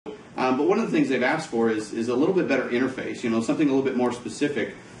But one of the things they've asked for is a little bit better interface, you know, something a little bit more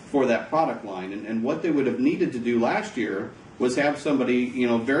specific for that product line. And what they would have needed to do last year was have somebody, you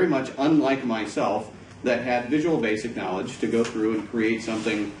know, very much unlike myself, that had Visual Basic knowledge to go through and create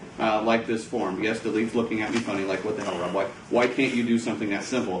something like this form. Yes, Delete's looking at me funny, like, what the hell, Rob? Why can't you do something that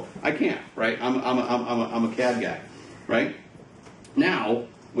simple? I can't, right? I'm a CAD guy, right? Now,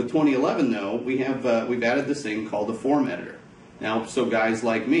 with 2011, though, we've added this thing called the form editor. Now, so guys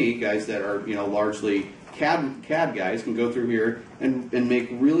like me, guys that are, you know, largely CAD guys, can go through here and make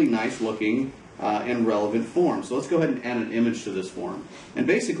really nice looking and relevant forms. So let's go ahead and add an image to this form. And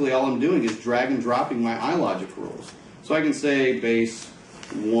basically all I'm doing is drag and dropping my iLogic rules. So I can say base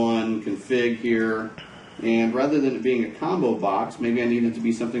 1 config here, and rather than it being a combo box, maybe I need it to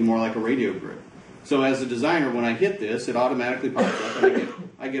be something more like a radio grid. So as a designer, when I hit this, it automatically pops up and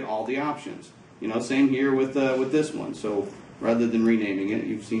I get all the options. You know, same here with this one. So rather than renaming it,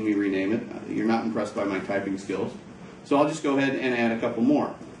 you've seen me rename it. You're not impressed by my typing skills. So I'll just go ahead and add a couple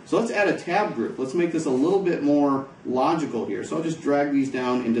more. So let's add a tab group. Let's make this a little bit more logical here. So I'll just drag these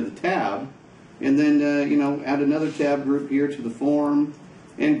down into the tab, and then you know, add another tab group here to the form,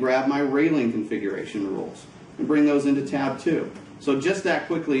 and grab my railing configuration rules and bring those into tab 2. So just that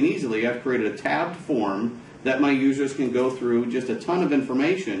quickly and easily, I've created a tabbed form that my users can go through just a ton of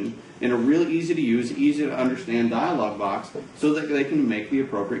information in a really easy to use, easy to understand dialog box, so that they can make the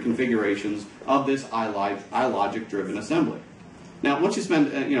appropriate configurations of this iLogic driven assembly. Now, once you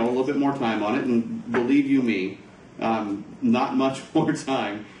spend you know, a little bit more time on it, and believe you me, not much more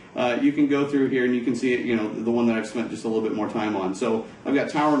time, you can go through here and you can see it, you know, the one that I've spent just a little bit more time on. So I've got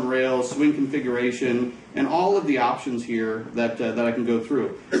tower and rails, swing configuration, and all of the options here that I can go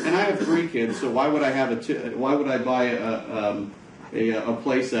through. And I have 3 kids, so why would I have why would I buy a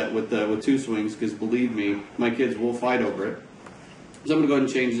play set with 2 swings? Because believe me, my kids will fight over it. So I'm going to go ahead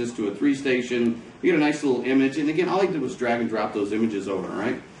and change this to a 3-station. You get a nice little image, and again, all I did was drag and drop those images over,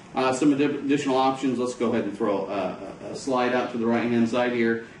 right? Some additional options. Let's go ahead and throw a slide out to the right-hand side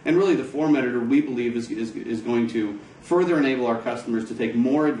here. And really, the form editor, we believe, is going to further enable our customers to take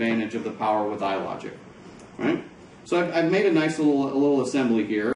more advantage of the power with iLogic, right? So I've made a nice little assembly here.